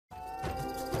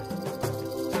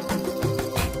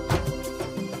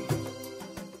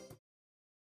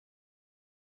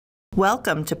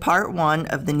Welcome to Part 1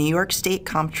 of the New York State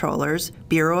Comptroller's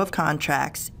Bureau of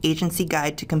Contracts Agency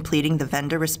Guide to Completing the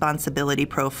Vendor Responsibility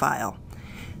Profile.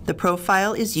 The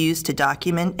profile is used to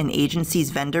document an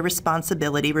agency's vendor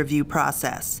responsibility review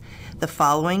process. The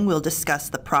following will discuss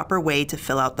the proper way to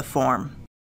fill out the form.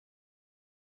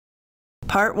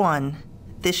 Part 1.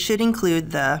 This should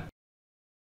include the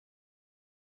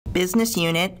business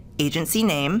unit, agency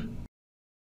name,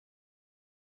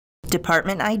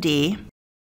 department ID,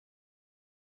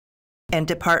 and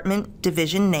department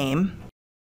division name,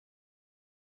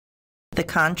 the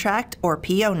contract or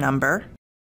PO number,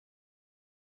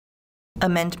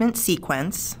 amendment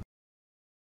sequence,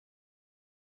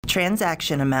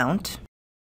 transaction amount,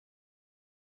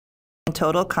 and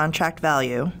total contract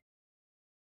value,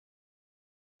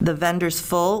 the vendor's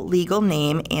full legal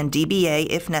name and DBA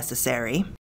if necessary,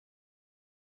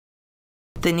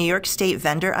 the New York State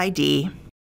vendor ID,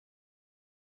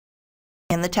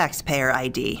 and the taxpayer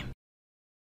ID.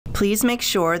 Please make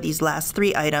sure these last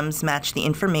three items match the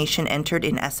information entered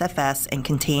in SFS and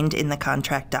contained in the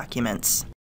contract documents.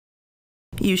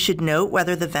 You should note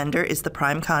whether the vendor is the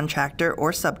prime contractor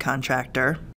or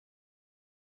subcontractor,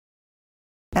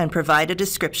 and provide a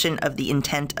description of the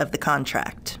intent of the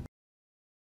contract.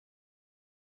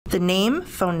 The name,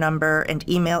 phone number, and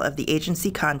email of the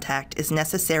agency contact is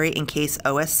necessary in case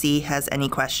OSC has any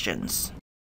questions.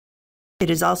 It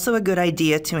is also a good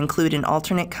idea to include an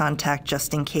alternate contact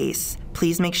just in case.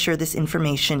 Please make sure this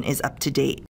information is up to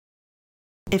date.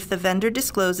 If the vendor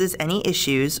discloses any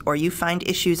issues or you find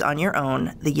issues on your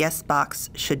own, the yes box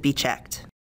should be checked.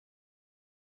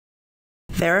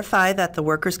 Verify that the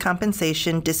workers'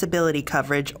 compensation disability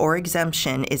coverage or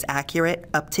exemption is accurate,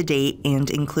 up to date,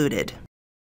 and included.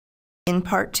 In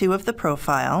Part 2 of the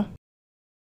profile,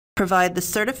 provide the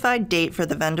certified date for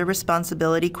the vendor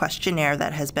responsibility questionnaire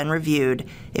that has been reviewed.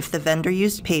 If the vendor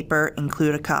used paper,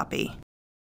 include a copy.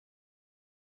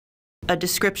 A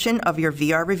description of your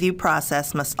VR review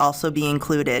process must also be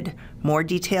included. More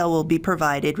detail will be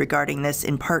provided regarding this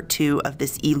in Part 2 of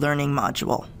this e-learning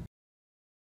module.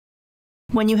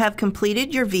 When you have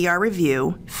completed your VR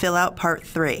review, fill out Part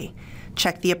 3.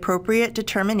 Check the appropriate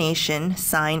determination,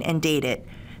 sign, and date it.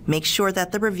 Make sure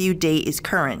that the review date is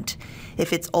current.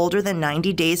 If it's older than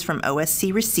 90 days from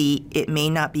OSC receipt, it may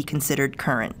not be considered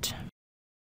current.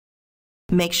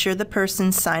 Make sure the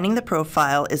person signing the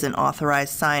profile is an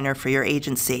authorized signer for your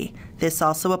agency. This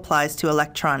also applies to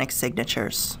electronic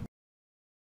signatures.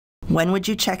 When would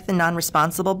you check the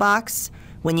non-responsible box?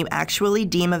 When you actually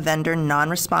deem a vendor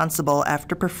non-responsible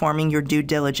after performing your due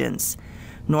diligence.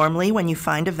 Normally, when you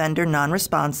find a vendor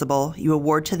non-responsible, you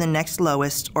award to the next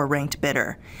lowest or ranked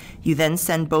bidder. You then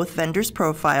send both vendors'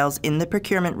 profiles in the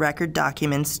procurement record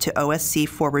documents to OSC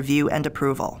for review and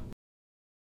approval.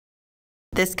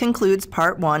 This concludes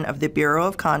Part 1 of the Bureau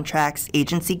of Contracts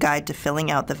Agency Guide to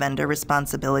Filling Out the Vendor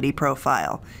Responsibility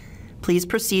Profile. Please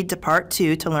proceed to Part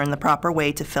 2 to learn the proper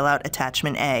way to fill out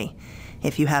Attachment A.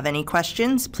 If you have any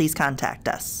questions, please contact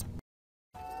us.